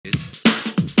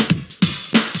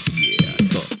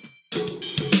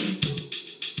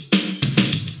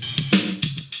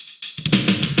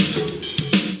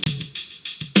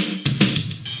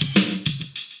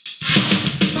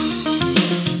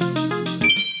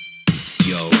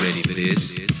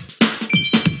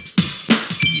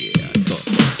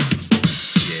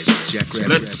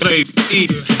Let's save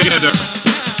Eve together.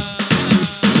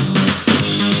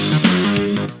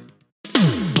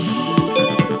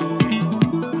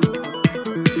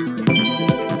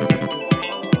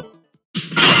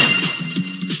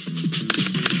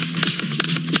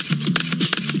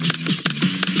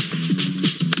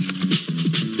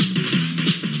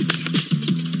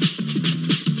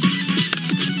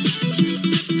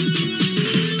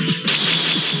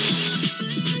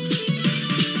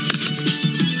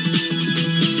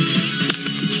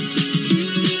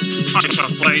 I shall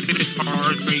play this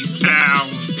hard face down.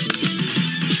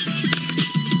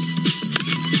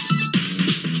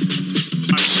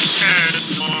 I had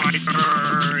my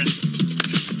turn.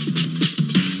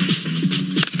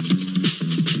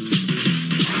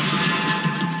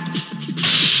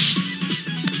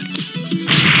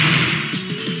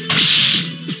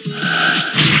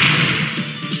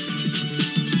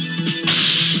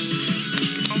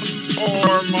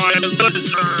 For my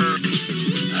lizard.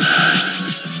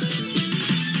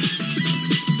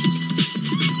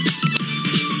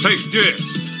 Take this!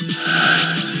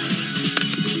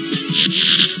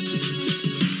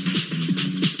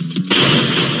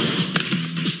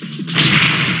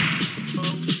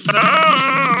 No!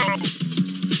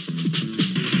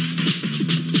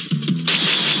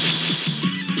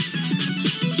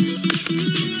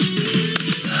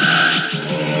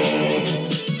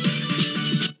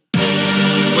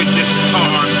 With this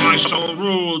card, I shall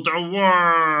rule the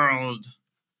world!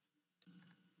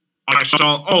 I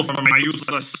shall offer my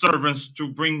useless servants to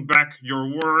bring back your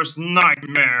worst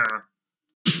nightmare.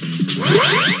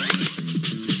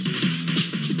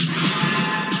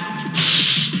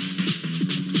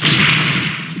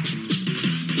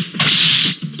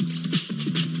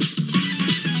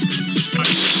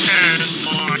 And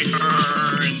my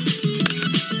turn.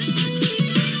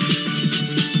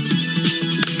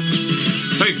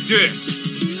 Take this.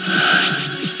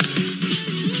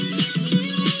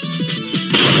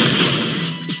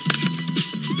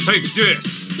 Take this!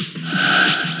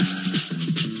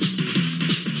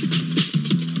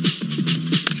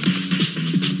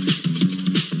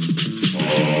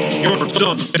 You're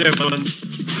done, Devan.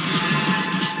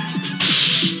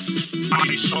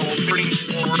 I shall bring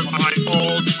forth my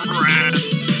old friend.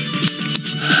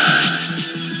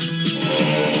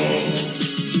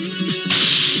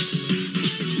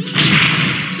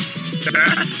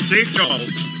 That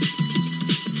tickles.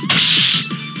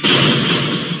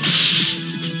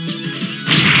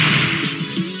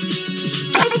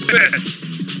 Stupid!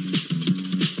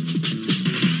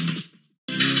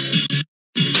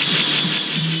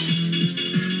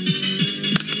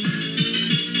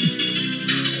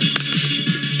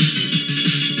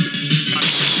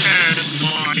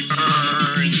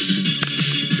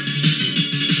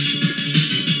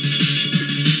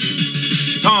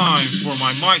 Time for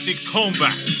my mighty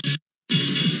comeback!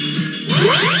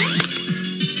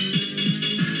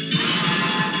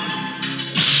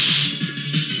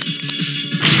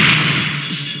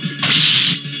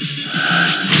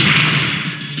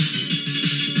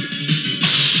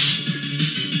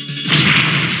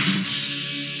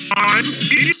 I'm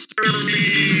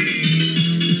history!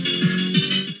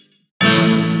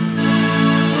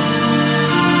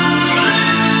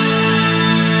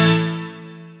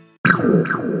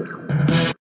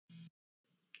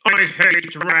 I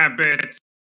hate rabbits.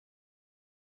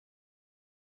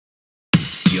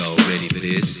 Y'all ready for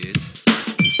this?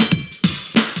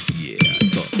 Yeah, I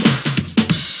thought.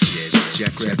 Yeah,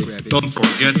 Jackrabbit. Don't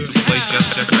forget to play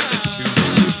Jackrabbit 2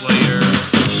 multiplayer.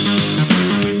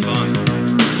 It'll be fun.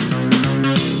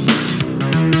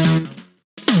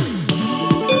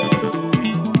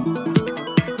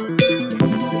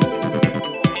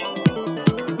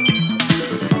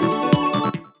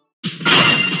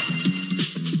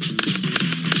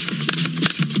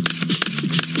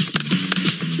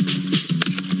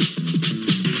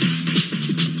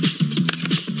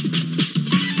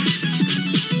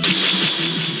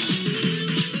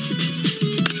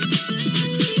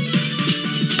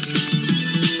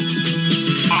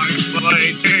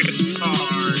 Play this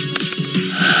card.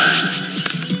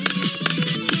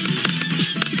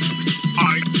 I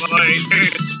play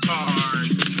this card.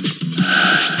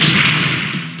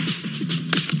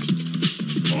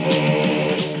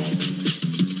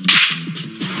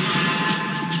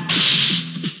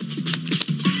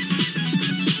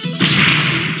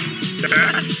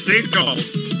 That tickles.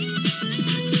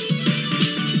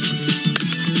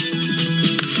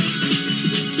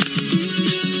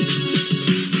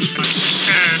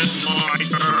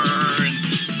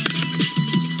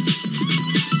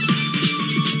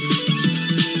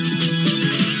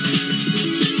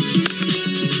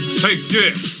 Take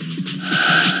this!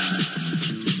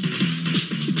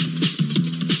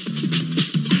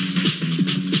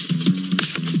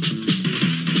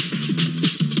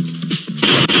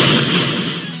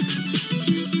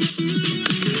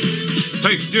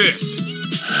 this.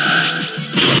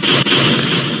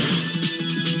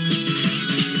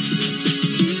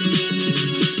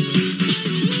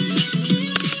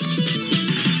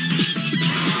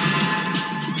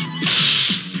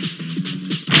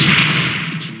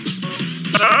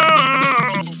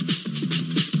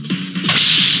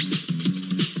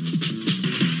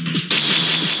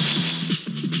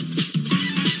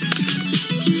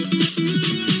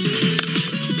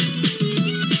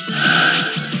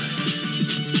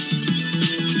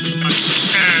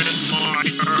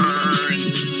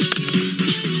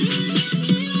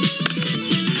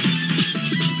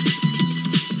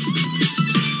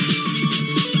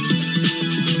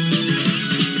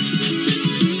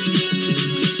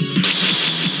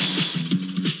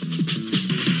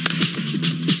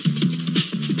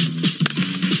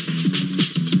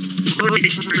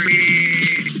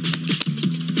 Retreat!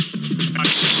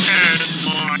 And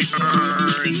my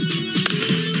turn!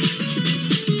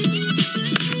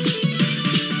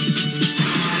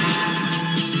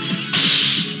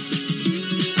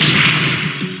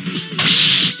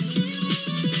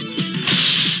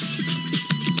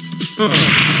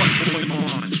 What's going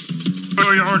on?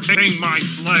 You're being my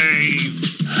slave!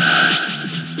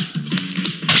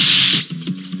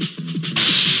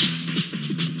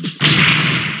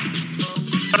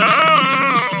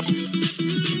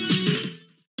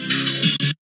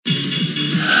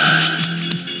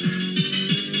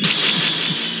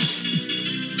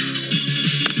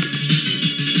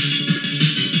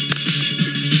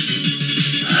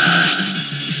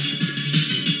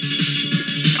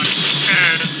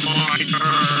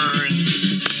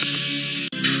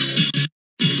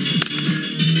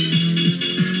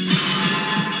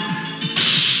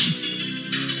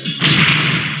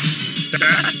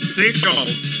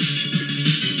 Seagulls!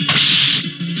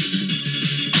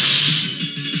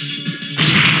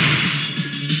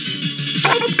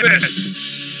 Stop it!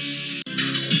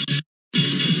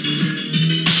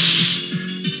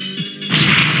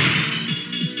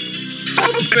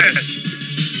 Stop it!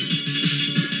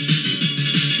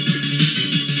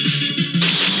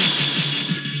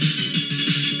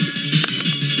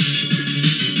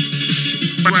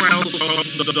 Welcome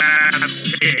to the bad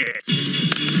pit.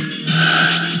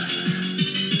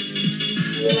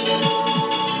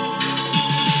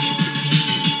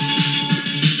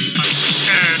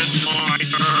 And my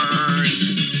turn.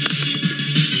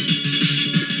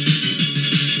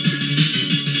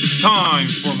 Time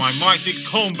for my mighty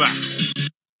comeback.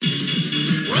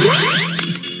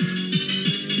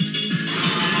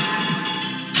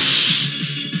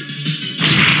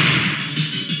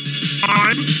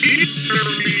 I'm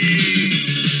history.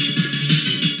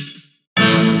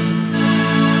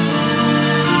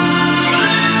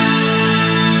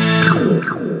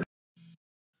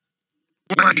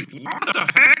 Wait, what the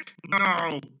heck?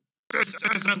 No, this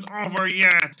isn't over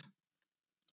yet.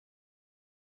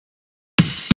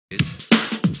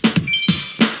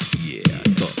 Yeah, I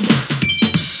thought.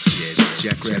 Yeah,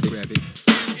 Jackrabbit.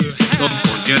 Don't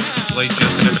forget to play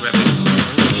Jackrabbit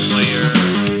multiplayer.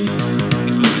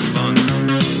 It will be fun.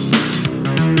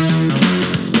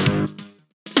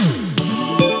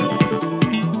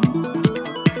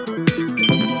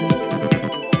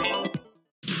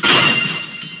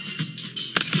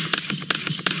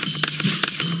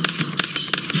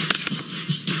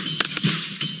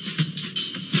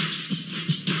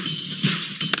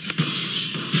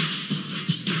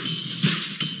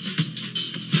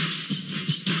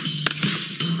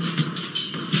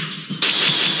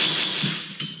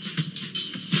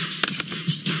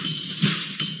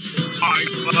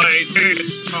 I play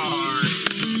this card.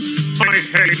 I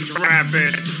hate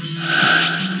rabbit.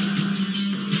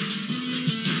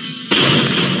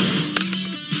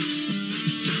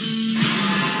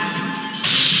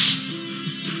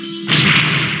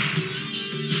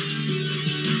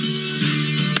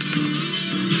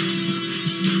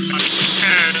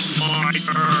 And my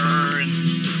turn.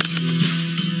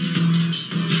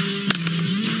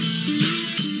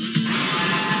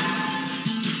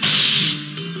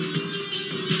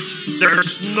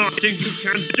 There's nothing you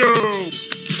can do!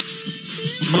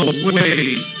 No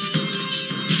way!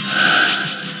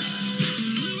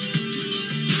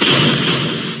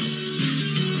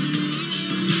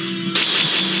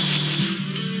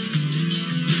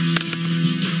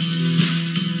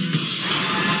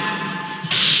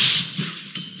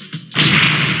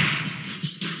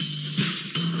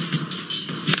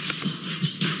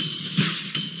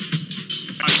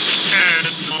 And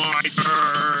my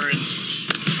turn.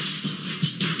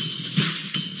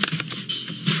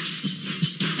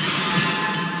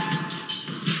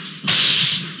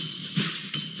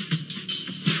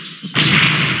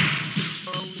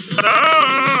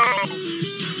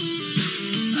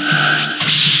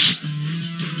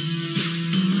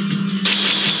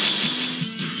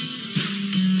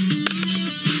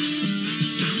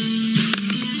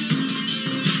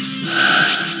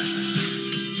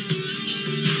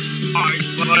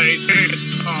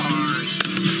 this card.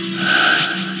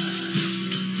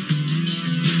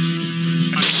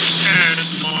 And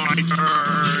my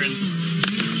turn.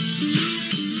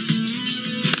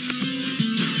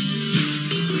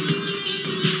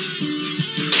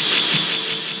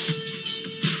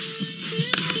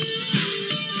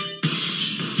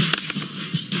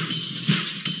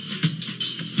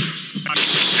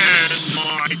 And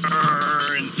my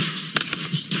turn.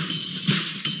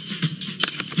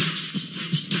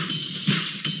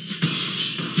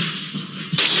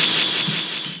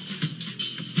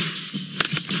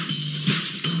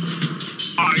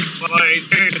 I play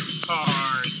this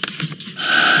card.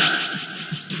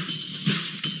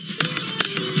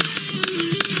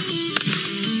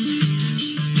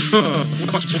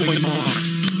 What's going on?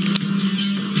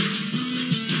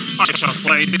 I shall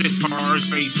play this card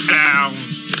face down.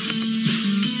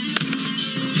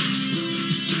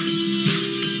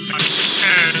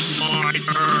 And my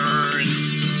turn.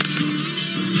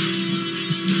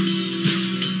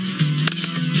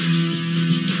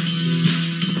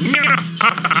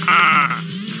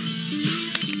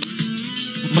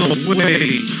 No way!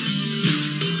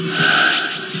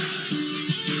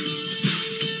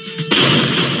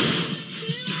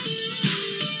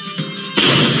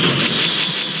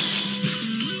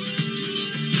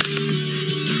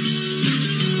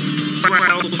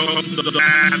 Welcome to the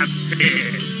bad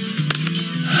pit.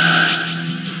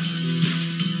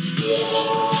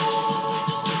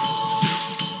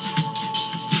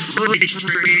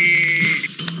 Retreat!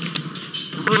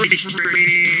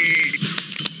 Retreat!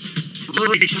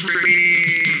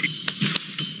 Retreat!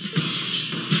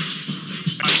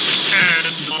 And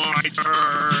my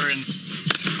turn.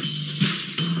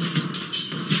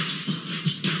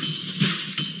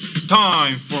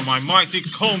 Time for my mighty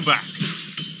comeback!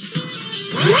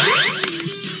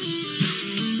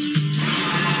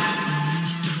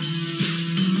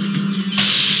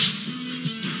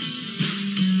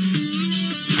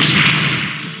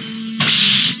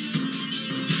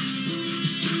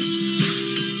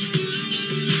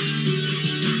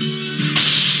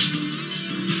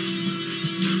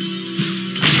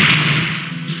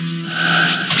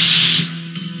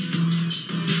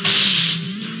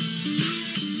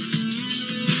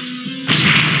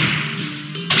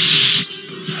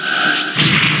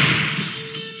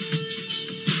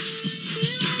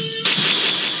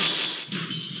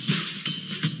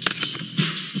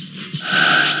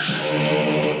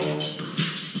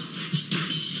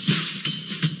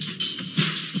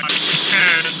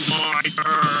 And my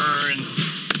turn.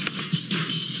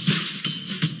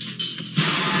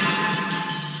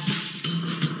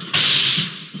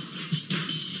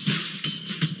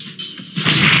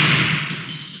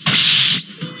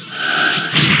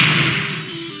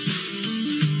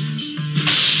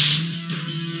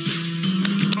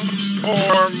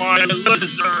 For my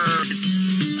lizards.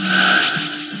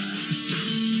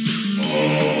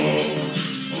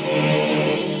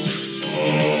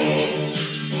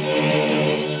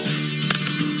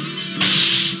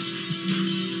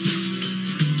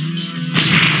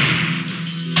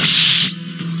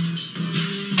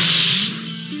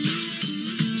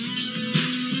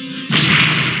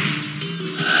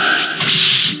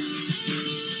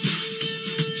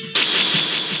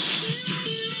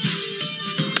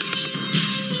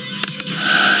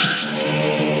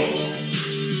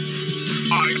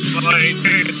 I play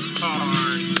this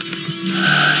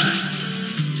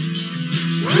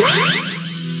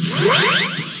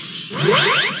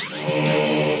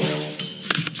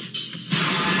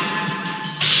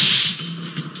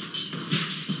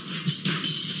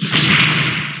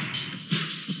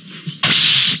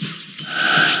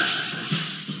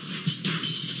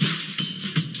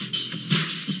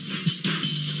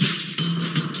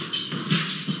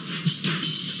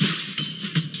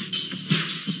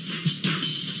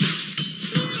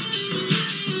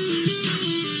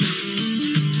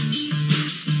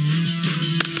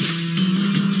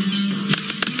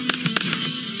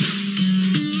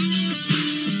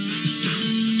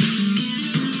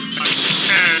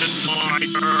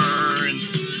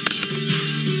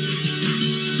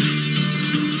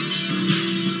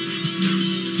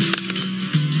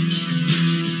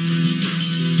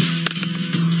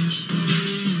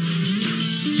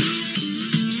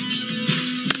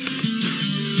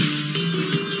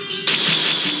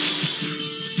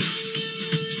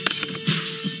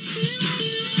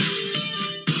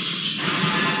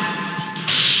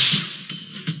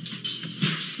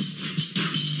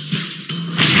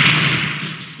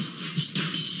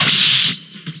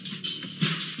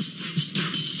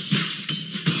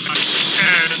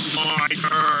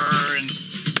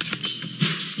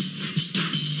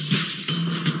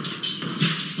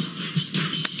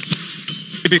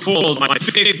Behold my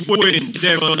big win,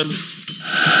 Devan.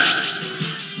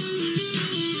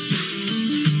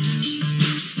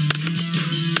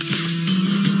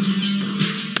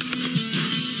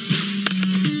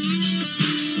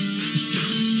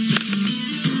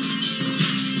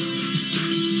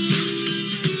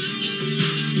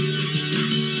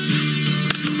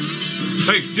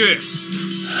 Take this!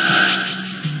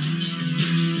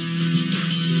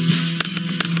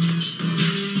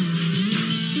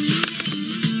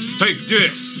 Take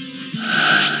this!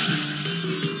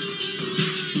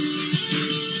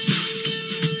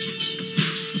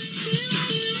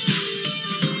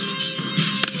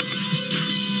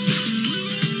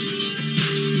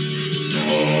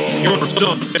 You're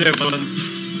done, Devan.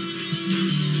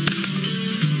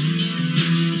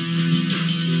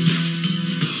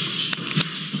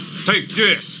 Take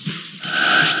this!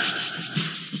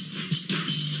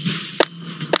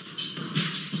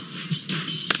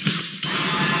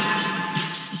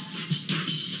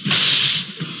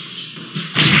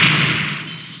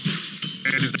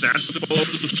 Is that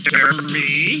supposed to scare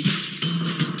me?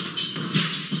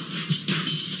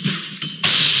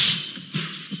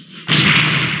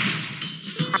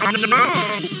 Oh no!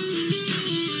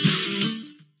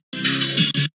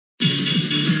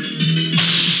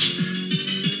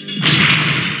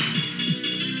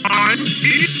 I'm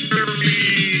history!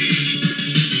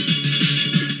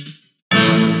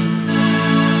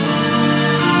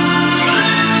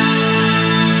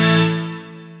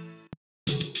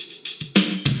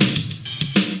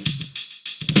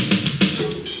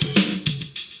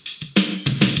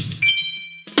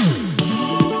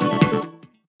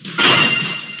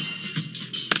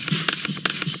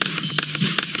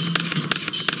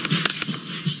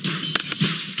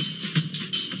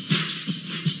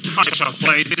 I shall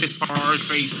play this card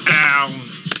face down.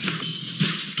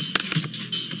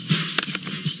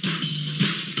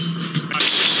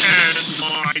 And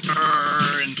my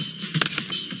turn.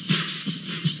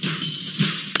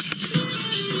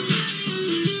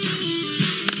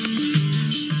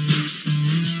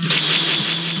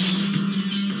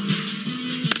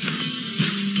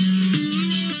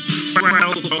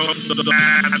 Welcome to the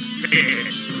bad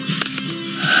pit.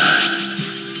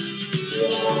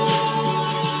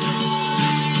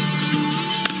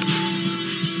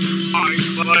 I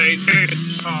play this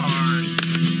card.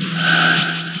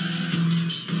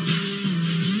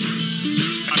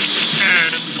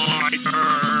 And my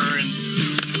turn.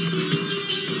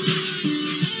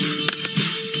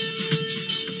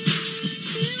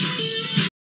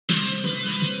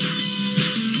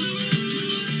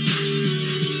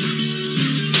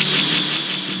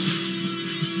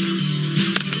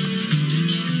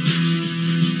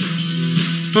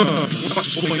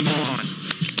 What's going on?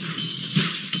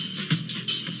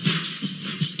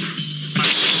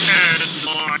 And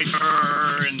my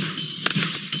turn.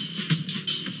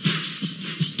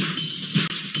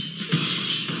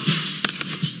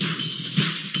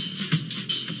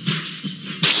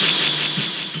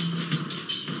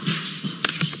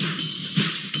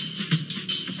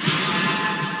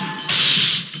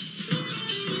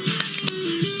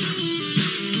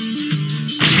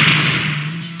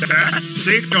 That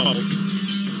tickles.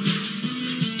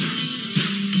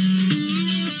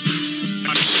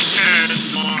 And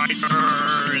my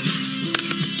turn.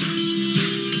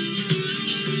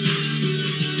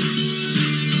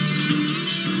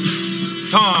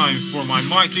 Time for my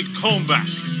mighty comeback.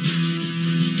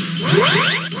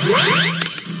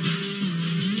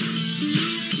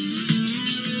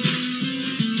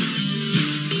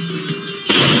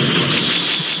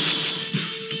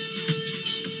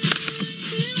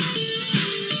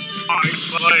 I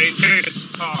play this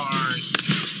card.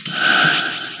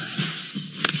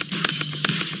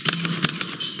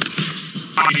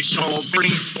 I shall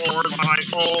bring forward my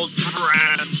old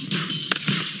friend.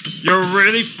 You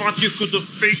really thought you could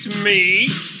defeat me?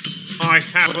 I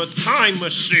have a time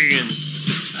machine.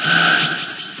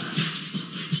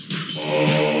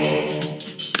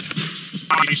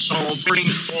 I shall bring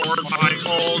forward my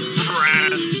old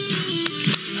friend.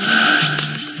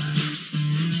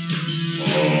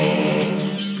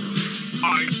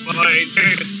 I play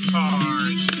this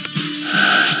card.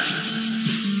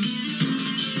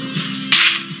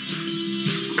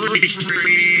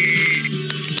 Retreat.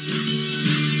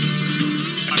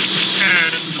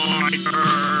 And my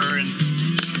turn.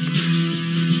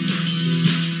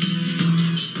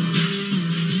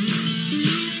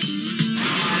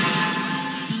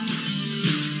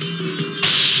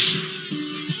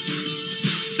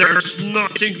 There's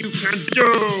nothing you can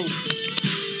do.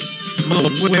 No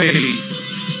way.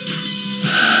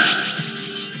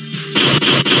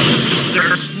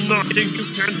 There's nothing you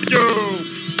can do!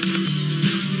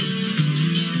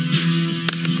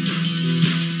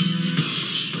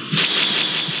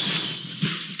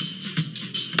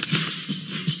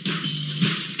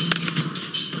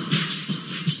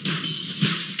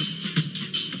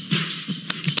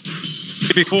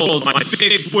 Behold my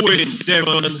big win,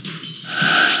 Devan!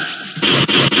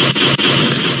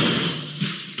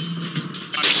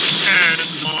 And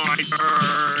my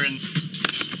turn!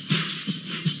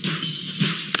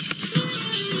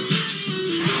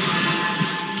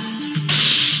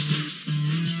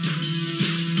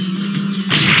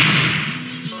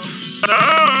 No!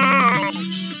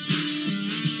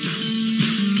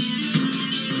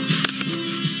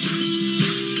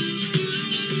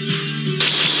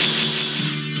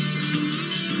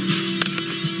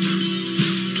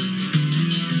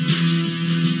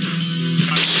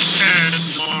 And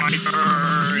my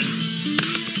turn!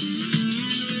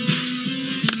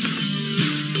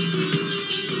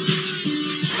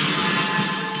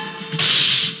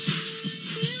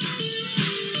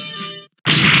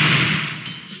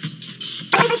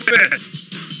 Stop it!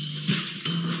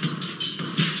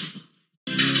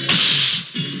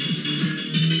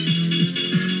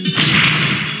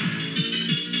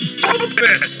 Stop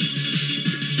it!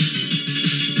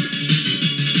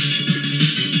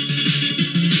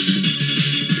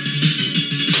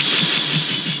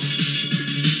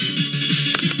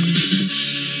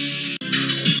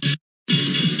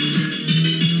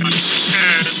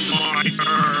 And my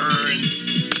turn!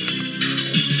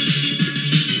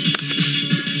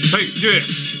 Take this!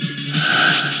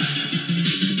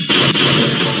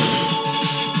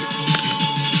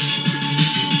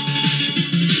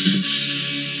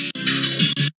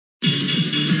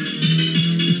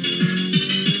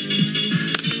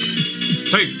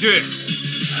 Take this!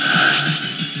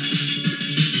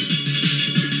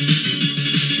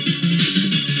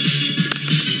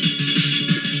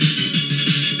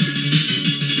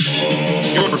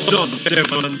 You're done,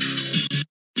 Devan!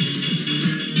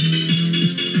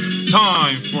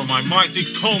 Time for my mighty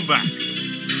comeback!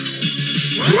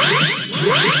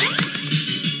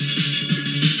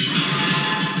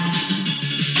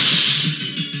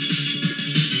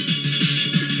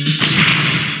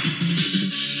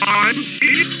 I'm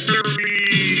history!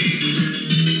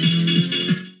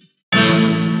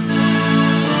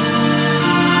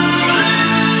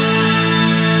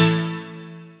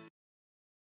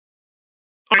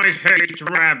 I hate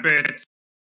rabbits!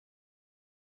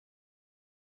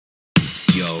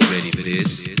 Y'all ready for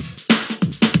this?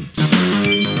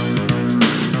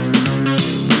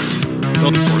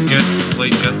 Don't forget to play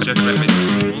Jackrabbit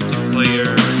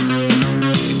multiplayer.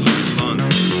 It will be fun.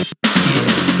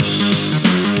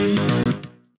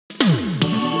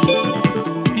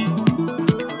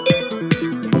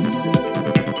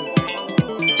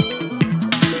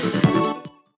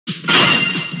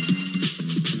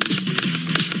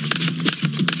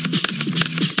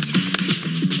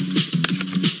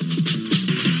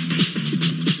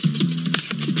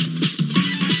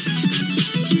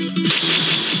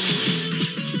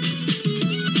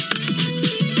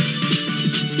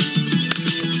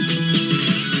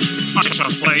 I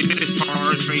shall play this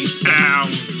hard face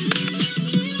down.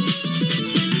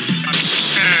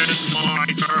 And my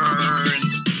turn.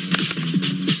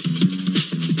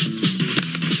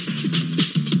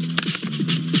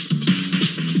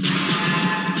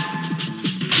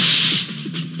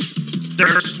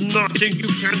 There's nothing you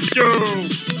can do!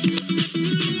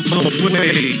 No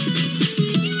way.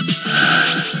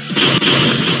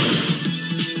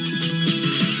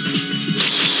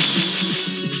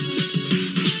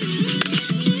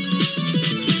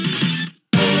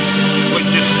 With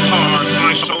this card,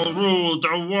 I shall rule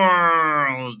the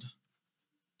world.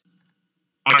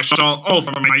 I shall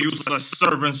offer my useless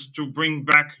servants to bring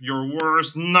back your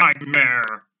worst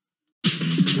nightmare.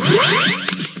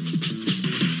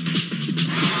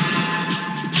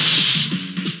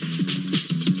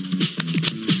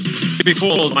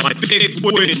 Behold my big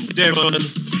win, Devan!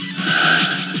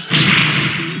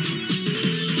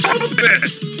 Stop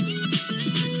it!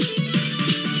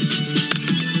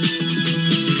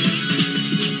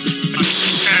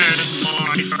 And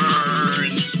my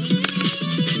turn.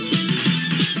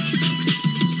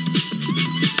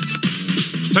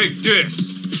 Take this!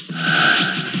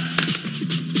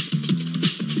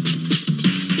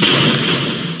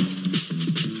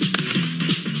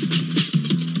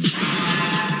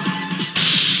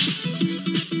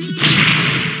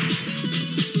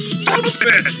 Stop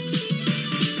it!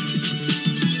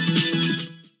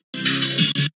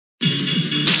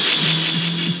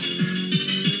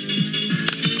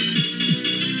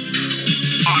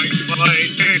 I play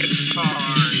this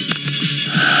card.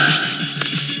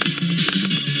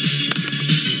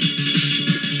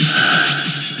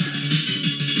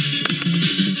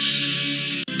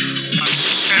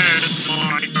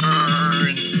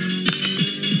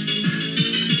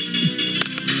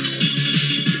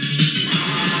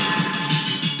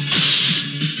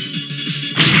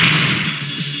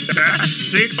 That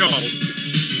tickles.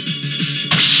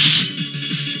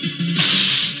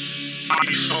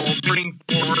 I shall bring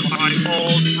forth my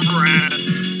old friend.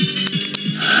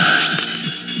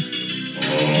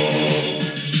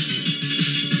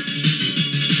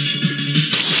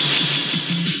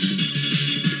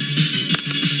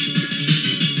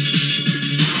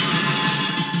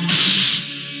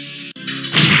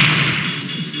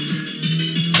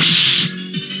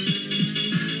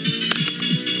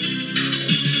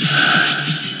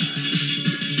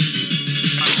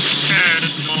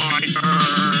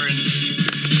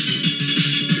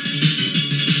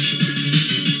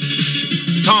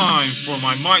 Time for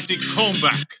my mighty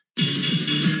comeback.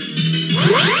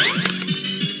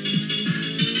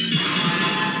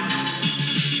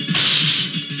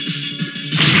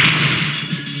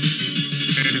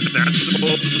 Is that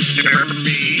supposed to scare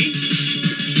me?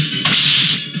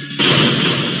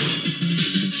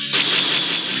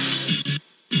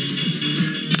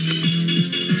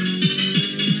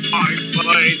 I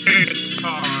play this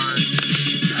card.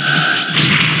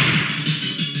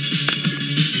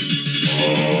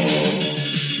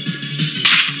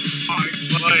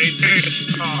 Play this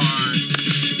card.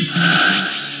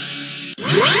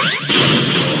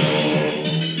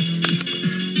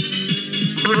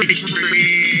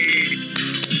 Retreat.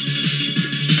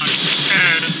 I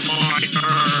end my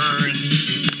turn.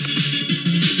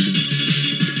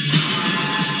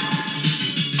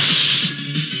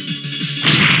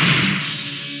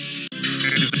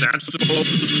 Is that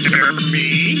supposed to scare me?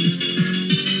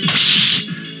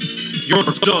 You're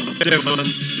done, Devan.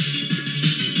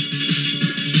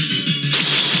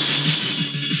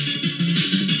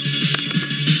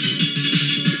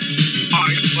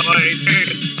 Play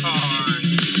this card.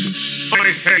 I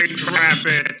hate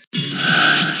rabbits.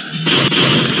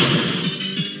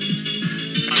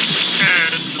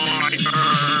 And my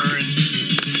turn.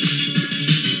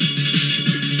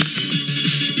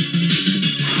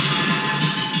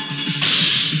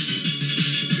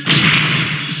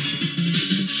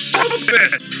 Stop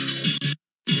it!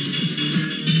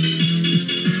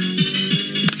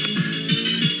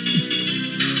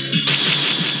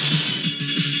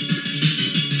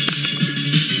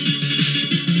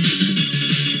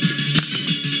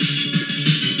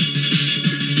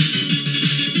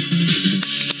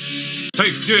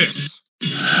 Take this!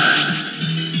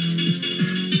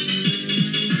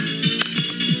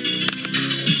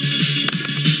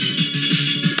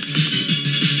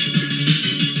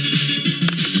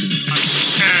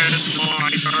 And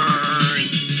my turn!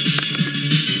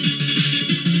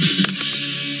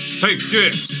 Take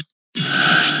this!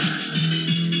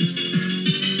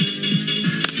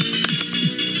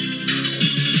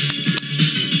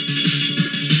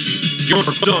 You're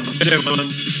done, Devan.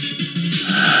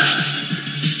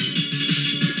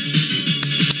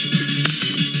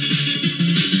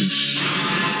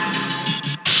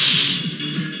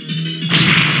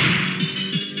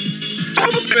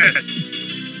 It.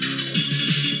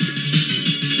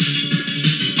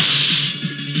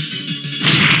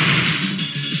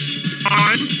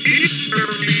 I'm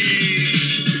history.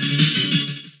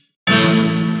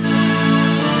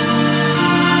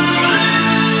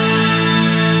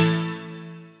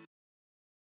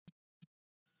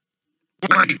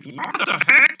 Wait, what the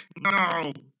heck?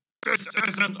 No, this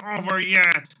isn't over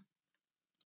yet.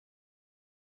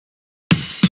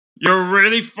 You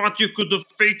really thought you could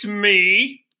defeat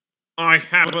me? I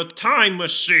have a time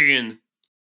machine.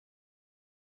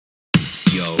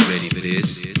 Y'all ready for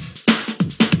this?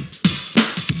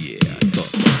 Yeah, I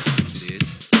thought this.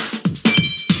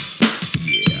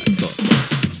 Yeah, I thought.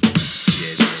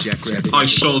 Yeah, Jackrabbit. I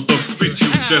shall defeat you,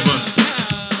 Devan.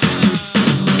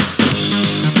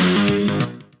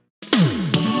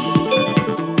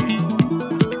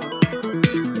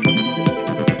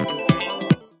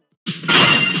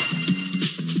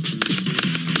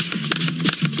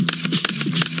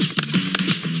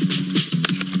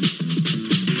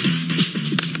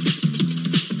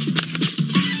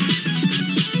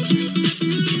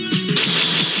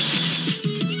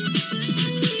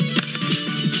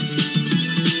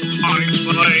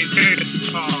 Play this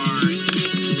card.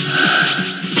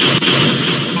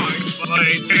 I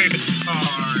play this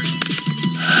card.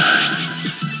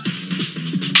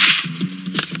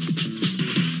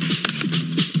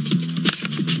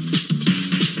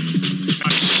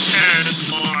 And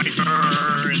my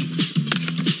turn.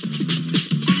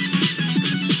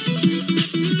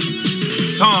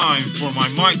 Time for my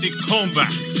mighty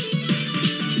comeback.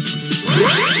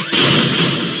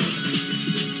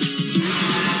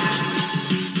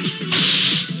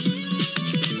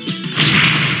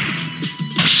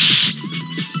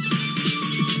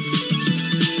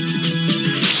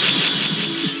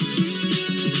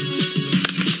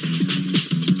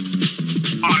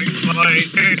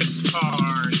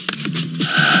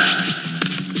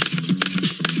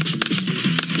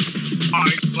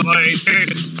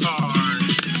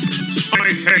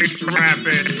 I hate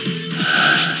rabbit.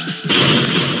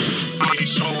 I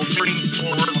shall bring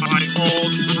forth my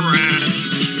old friend.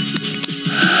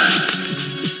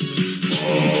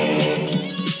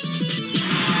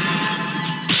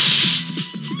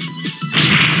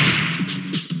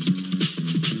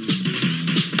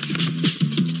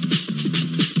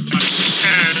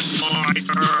 And my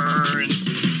turn.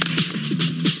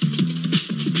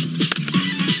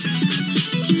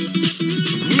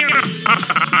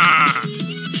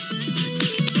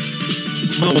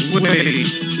 No way!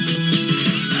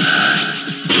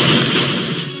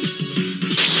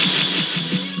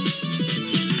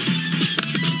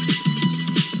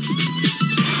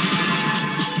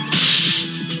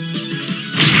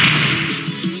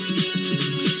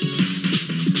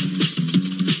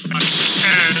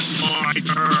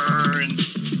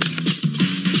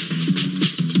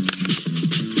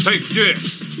 Take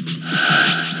this!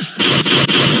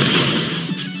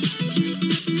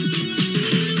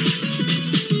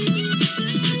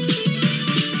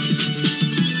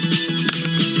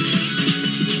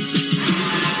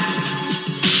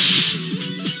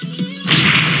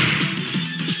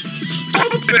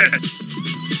 Stop it!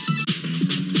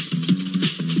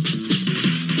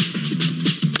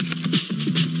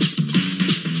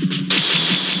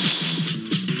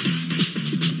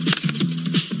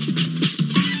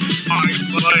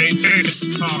 Play this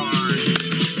card.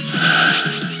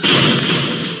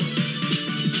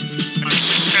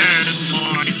 And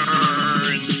my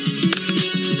turn.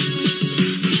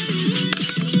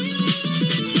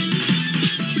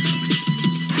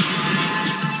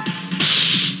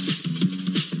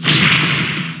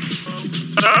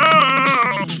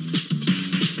 Oh!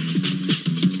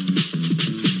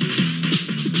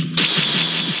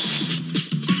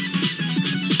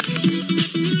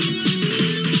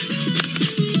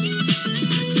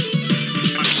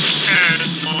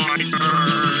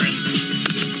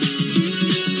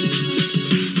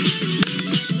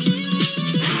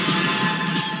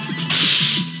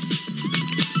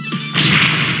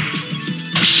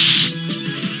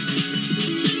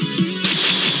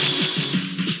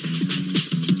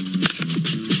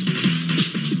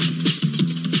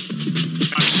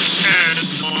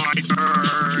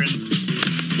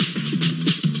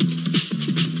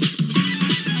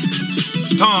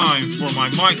 Time for my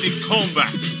mighty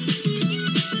comeback.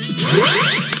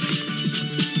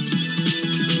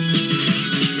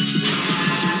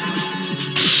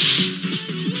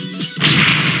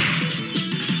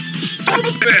 Stop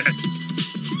it!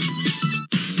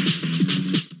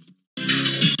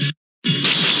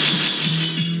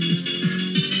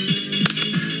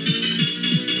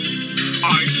 I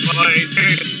play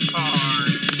this card.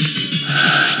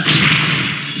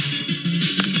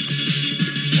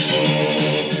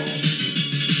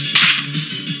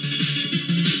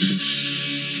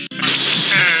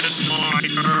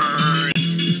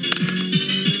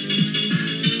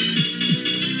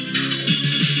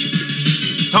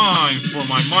 Time for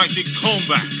my mighty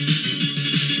comeback.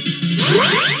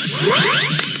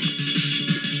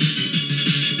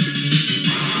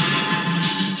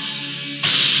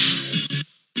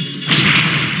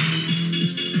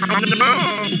 Oh no!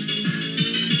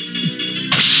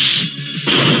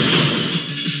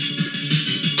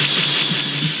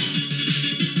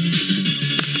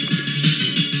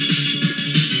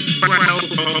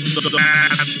 Welcome to the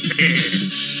bad pit.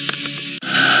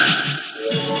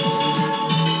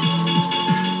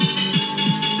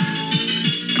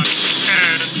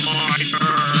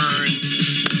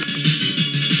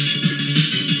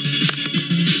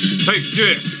 Take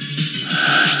this!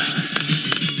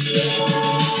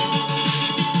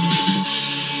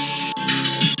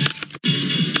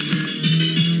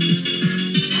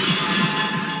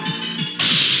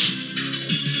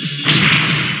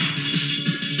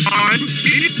 I'm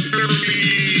history!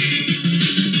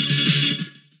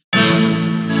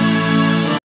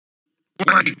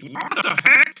 Wait, what the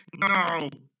heck? No!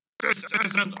 This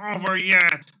isn't over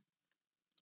yet!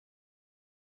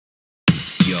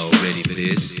 Y'all ready for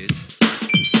this?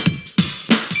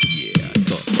 Yeah, I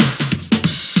thought.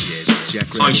 Yes,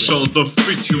 Jackrabbit. I shall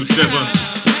defeat you, Devan!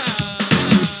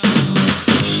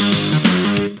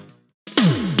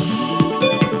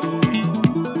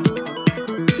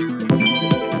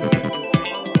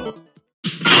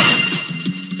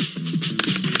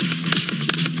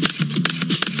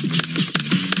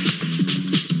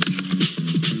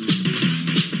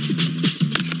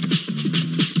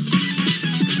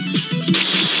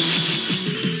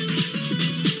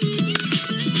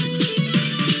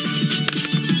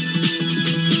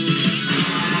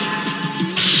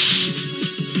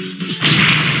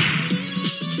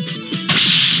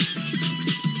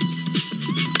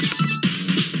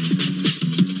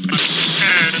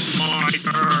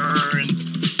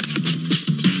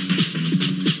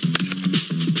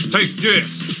 Take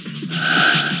this!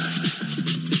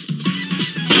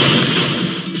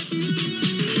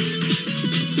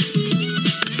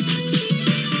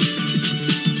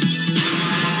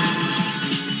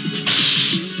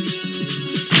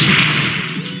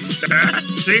 That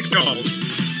tickles!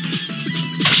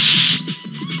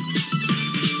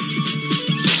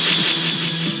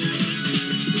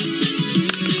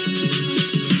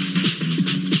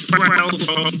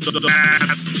 Welcome to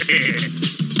that pit!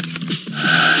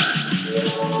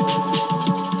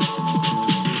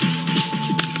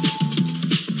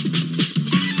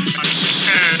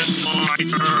 And my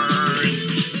turn!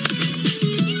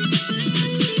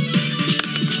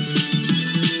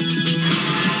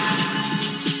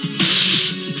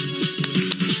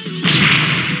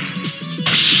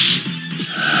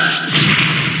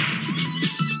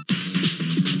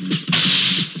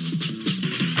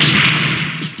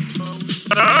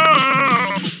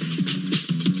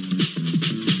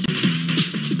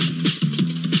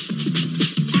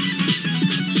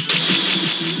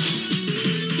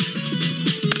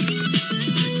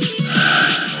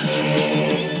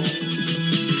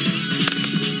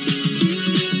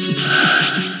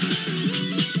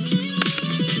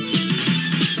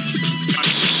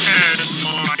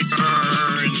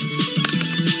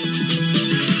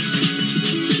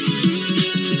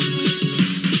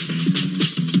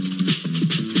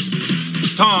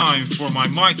 Time for my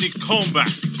mighty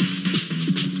comeback!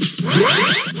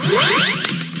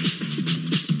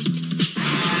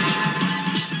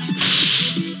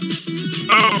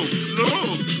 Oh,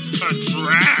 look! A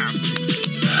trap!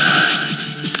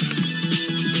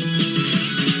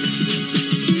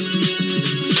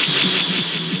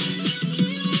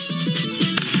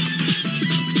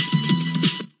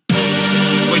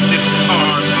 With this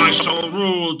card, I shall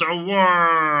rule the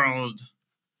world!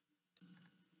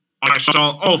 I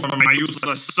shall offer my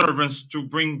useless servants to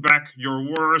bring back your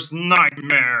worst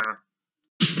nightmare.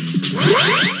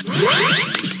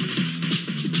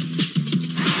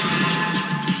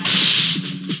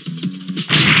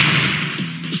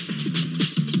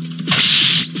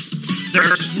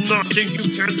 There's nothing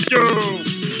you can do.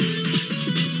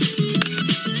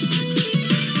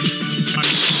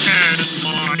 And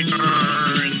my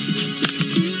turn.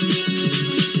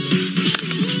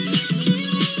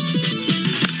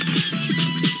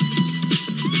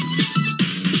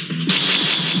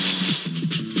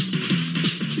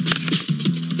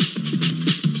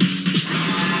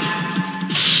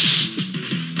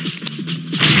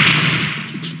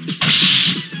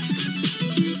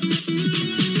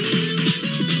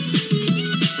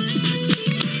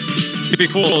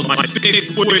 Behold my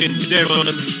big win, Devan.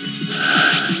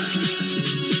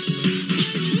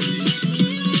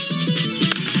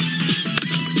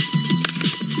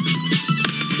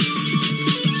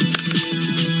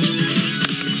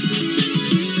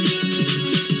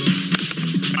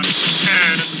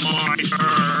 And my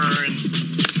turn.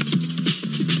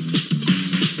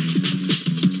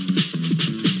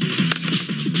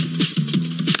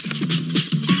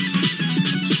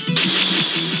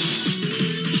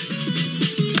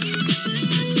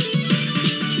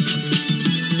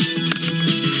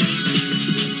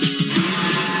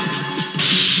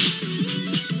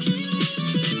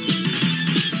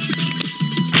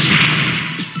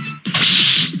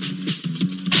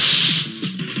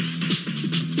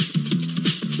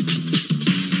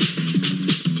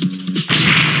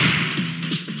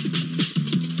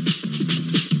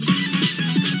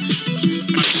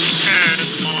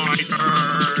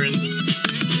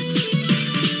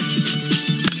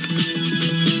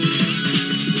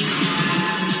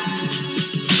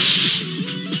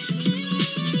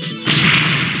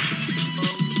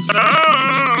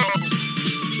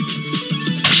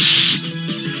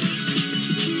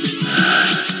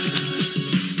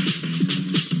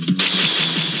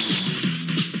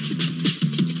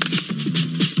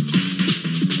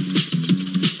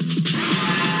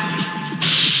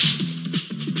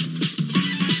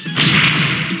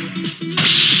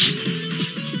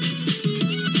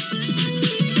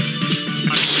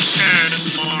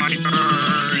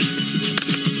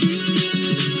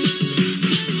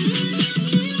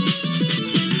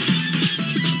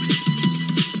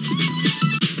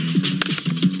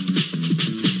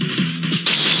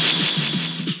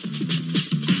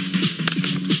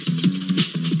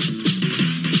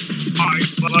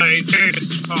 Play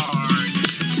this card.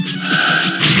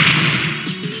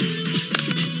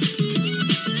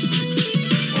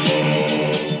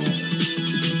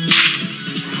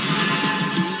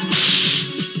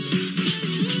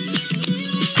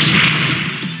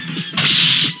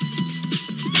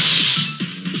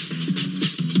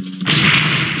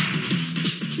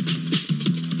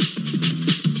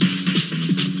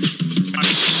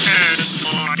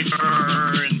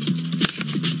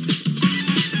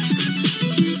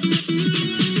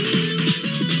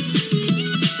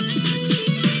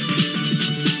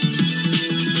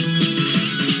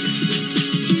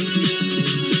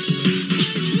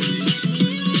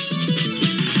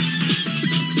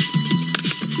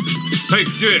 Take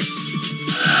this!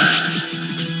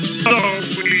 So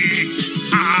weak.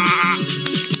 Ah.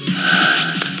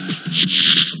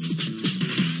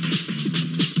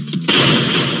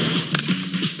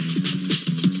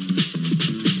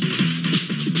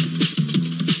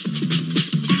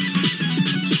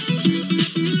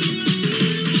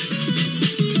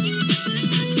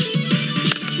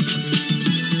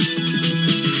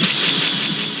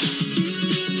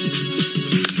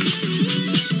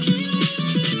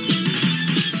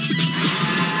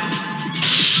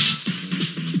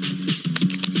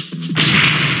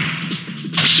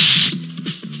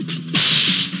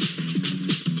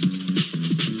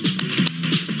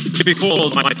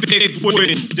 Behold my big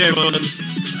win, Devan!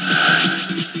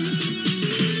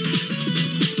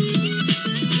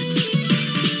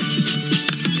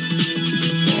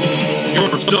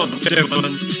 You're done, Devan!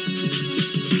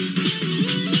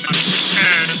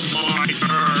 And my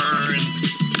turn.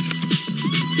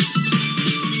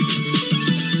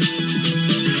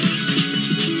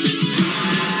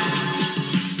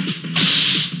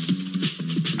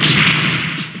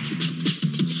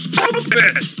 Stop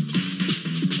it!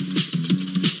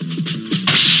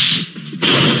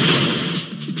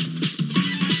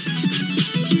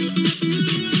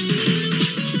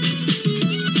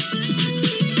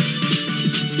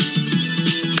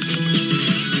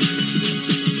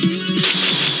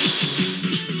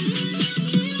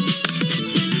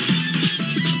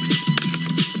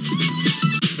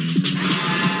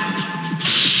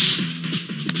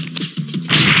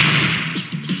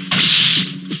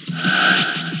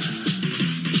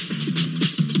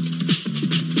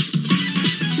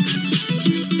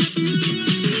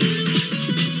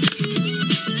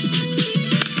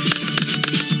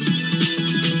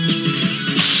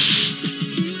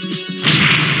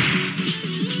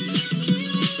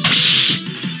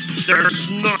 There's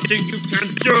nothing you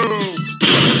can do!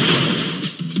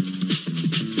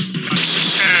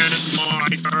 And my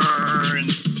turn!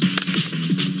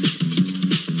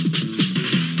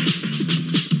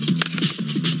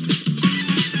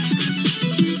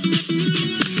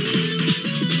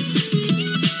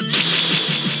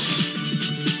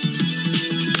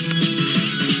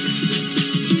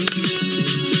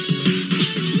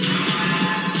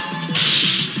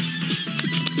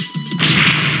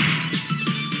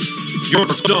 You're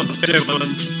done, Devan!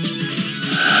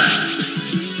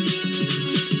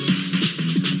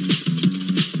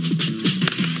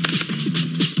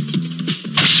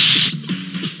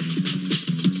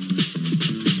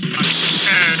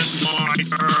 And my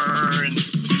turn!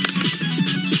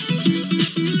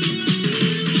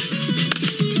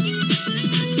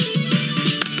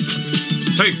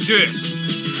 Take this!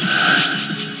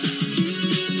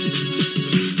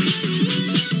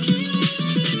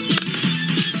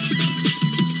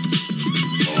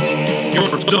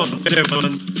 You're done,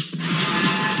 Devan!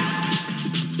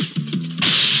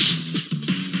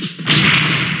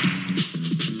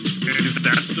 Is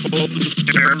that supposed to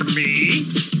scare me?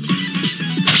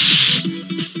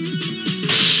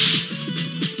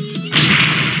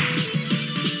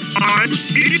 I'm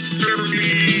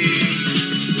history!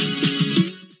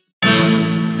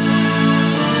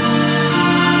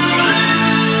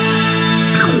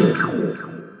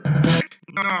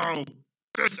 No!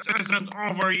 This isn't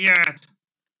over yet!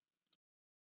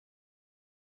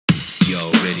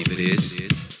 Y'all ready for this?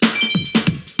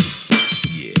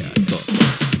 Yeah, I thought so.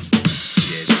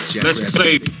 Yes, Jackrabbit. Let's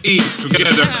save Eve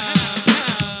together!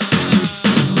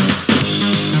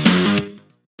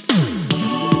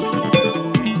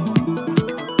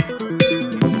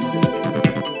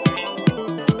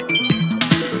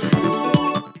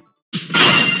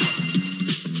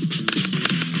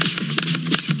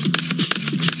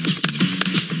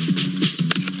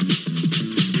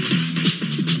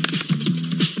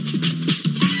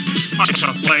 I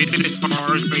shall play this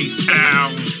card face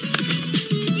down.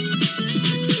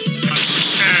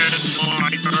 And my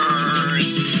turn.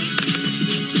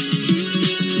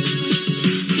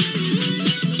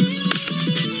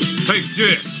 Take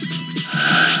this!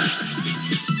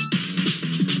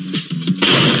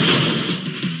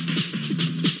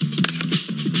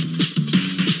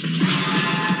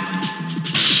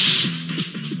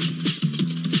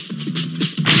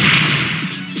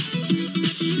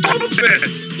 Stop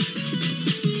it!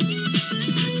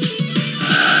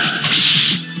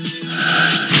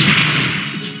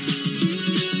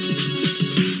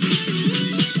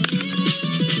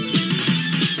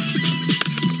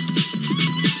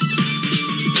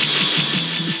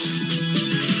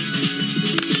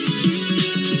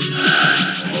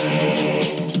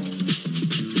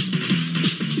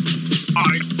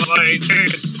 I play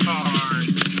this card.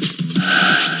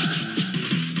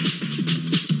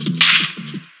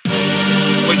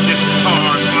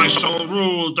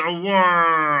 rule the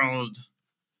world.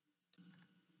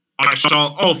 I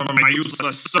shall offer my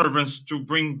useless servants to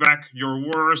bring back your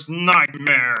worst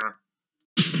nightmare.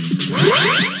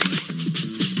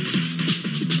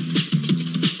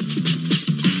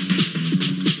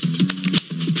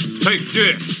 Take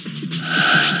this!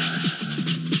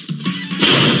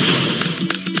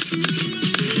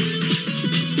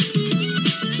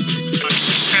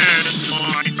 And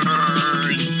my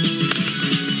turn!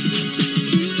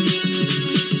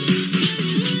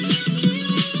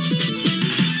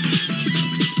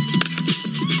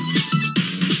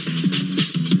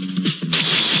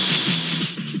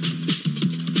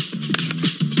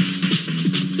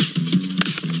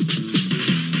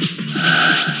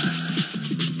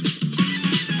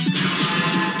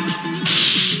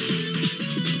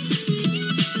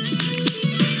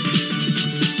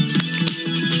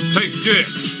 Take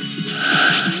this!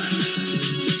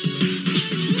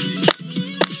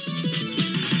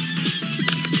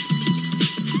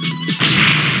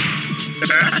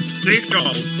 That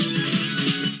tickles!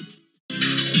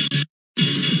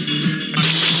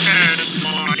 And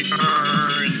my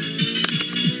turn!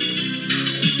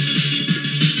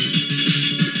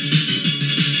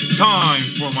 Time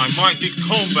for my mighty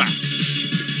comeback!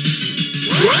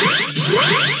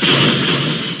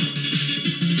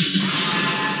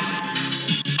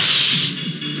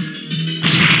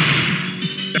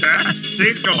 That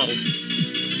tickles!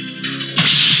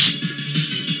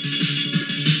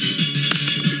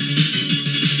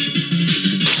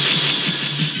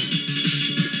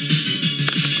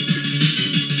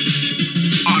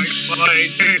 I play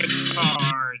this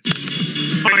card!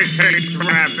 I hate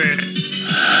Rabbit!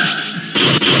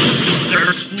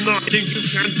 There's nothing you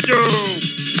can do!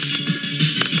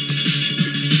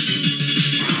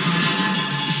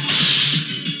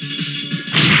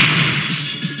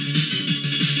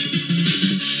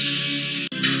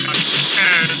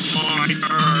 And my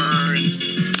turn!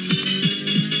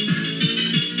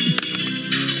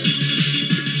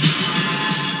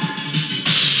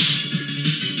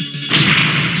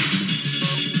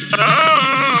 Oh!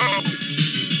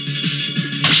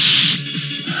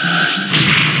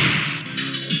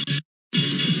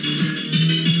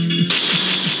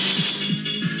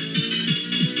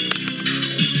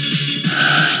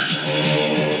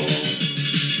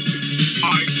 I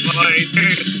play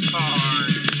this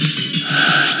card!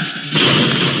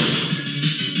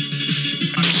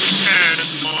 And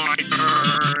my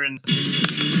turn!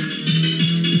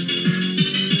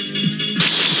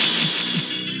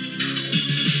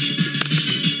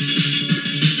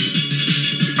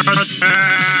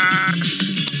 Attack!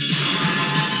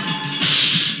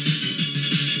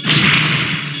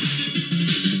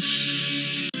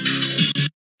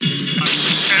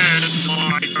 And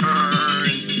my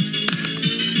turn!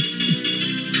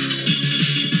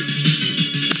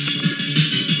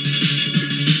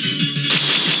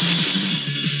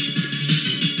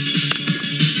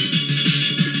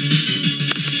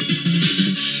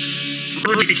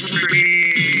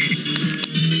 Retreat!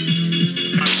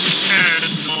 And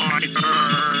my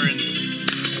turn!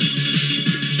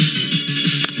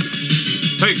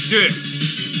 Take this!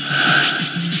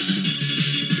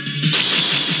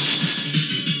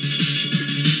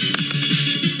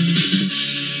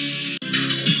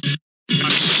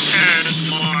 And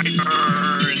my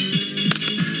turn!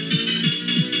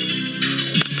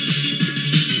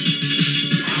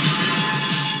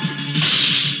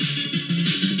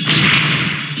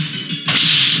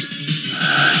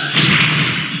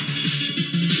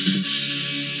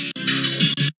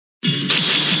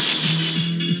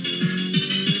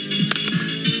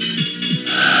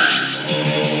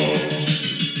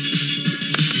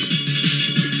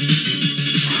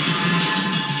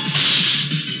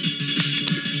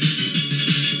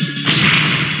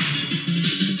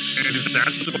 Is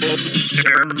that supposed to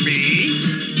scare me?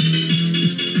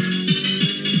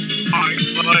 I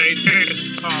play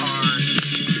this card.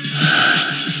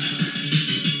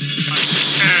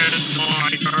 And my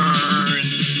turn.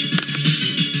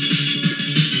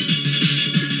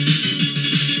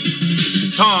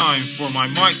 Time for my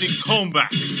mighty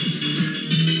comeback.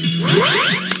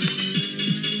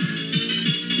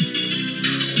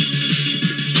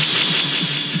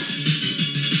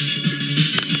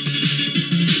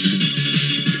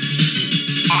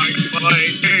 I play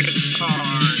this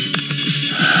card.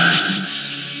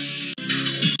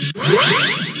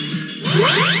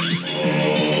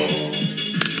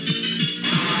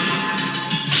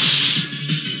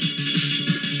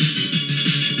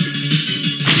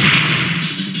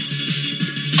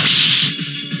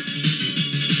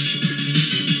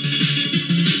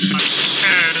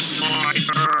 And my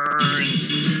turn.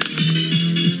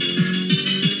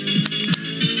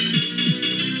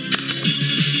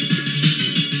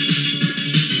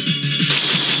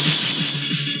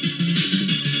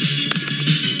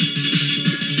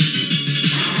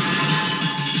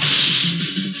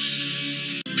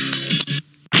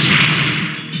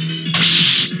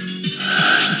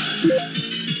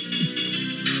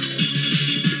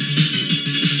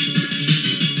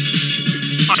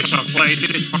 I shall play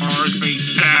this card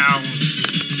face down.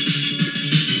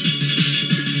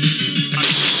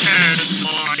 And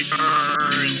my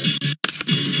turn.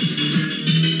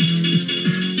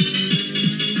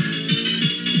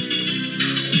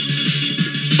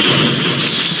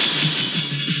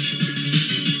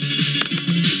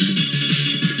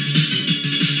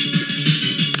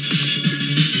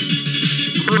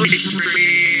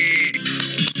 Retreat.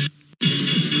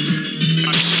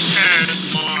 And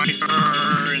my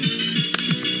turn.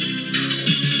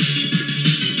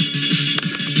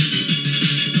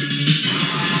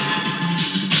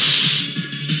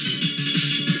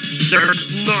 There's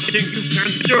nothing you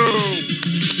can do!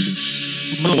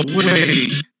 No way!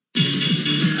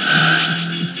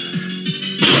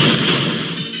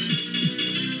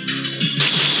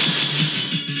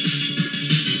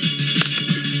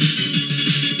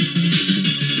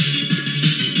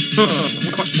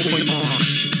 What's going on?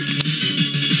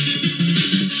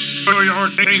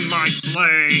 You're being my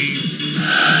slave.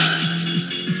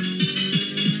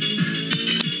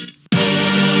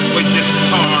 With this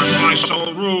card, I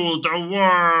shall rule the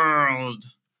world.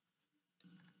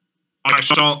 I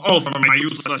shall offer my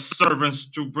useless servants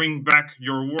to bring back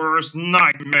your worst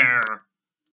nightmare.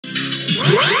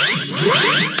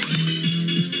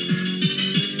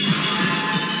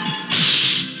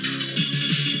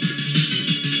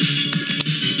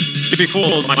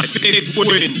 Behold my big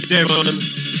win,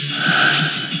 Devan!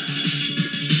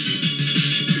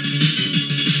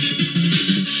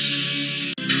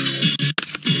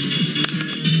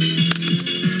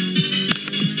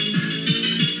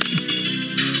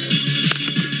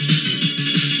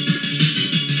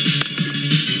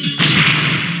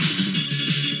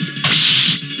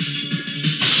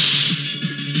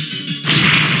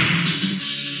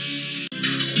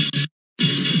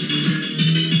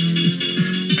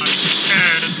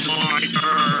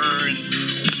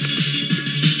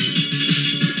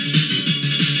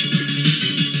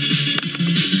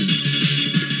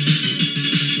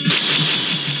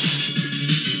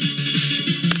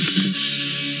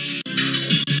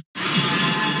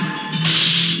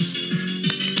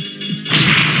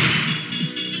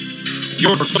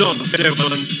 You're done,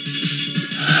 Devan!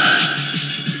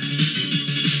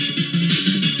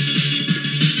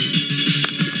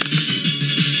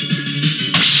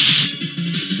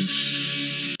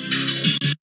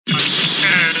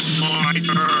 And my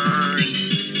turn.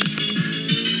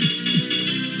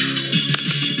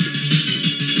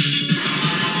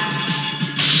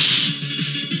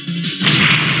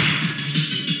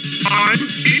 I'm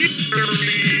history.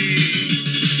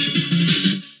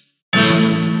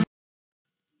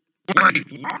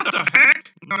 Wait, what the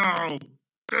heck? No,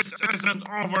 this isn't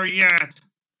over yet.